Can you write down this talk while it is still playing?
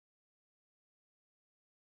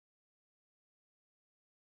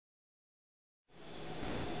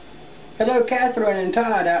Hello, Kathryn and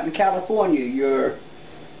Todd out in California. Your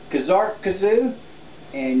Kazarp Kazoo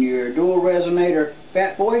and your dual resonator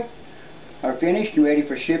FatBoy are finished and ready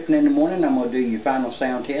for shipping in the morning. I'm going to do your final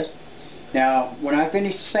sound test. Now, when I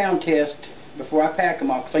finish the sound test, before I pack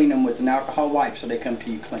them, I'll clean them with an alcohol wipe so they come to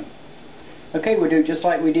you clean. Okay, we'll do just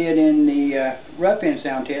like we did in the rough-in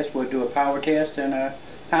sound test. We'll do a power test and a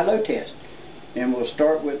high-low test. And we'll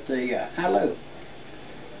start with the high-low.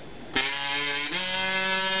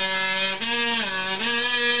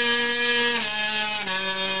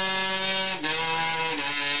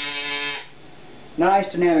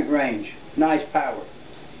 Nice dynamic range, nice power,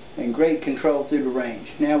 and great control through the range.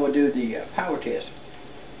 Now we'll do the power test.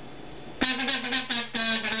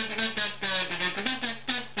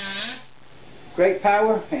 Great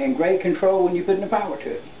power and great control when you're putting the power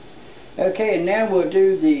to it. Okay, and now we'll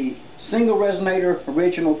do the single resonator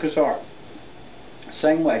original Kazarp.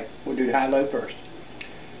 Same way, we'll do the high-low first.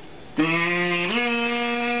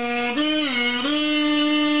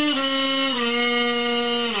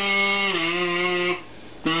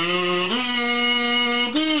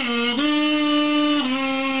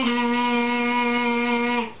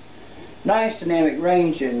 Nice dynamic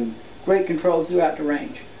range and great control throughout the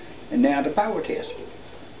range. And now the power test.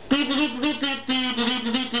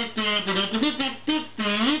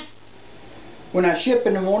 When I ship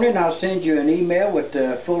in the morning, I'll send you an email with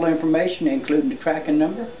the full information, including the tracking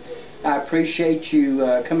number. I appreciate you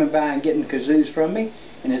coming by and getting kazoos from me,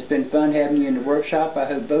 and it's been fun having you in the workshop. I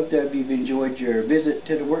hope both of you have enjoyed your visit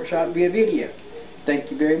to the workshop via video. Thank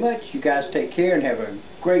you very much. You guys take care and have a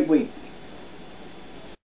great week.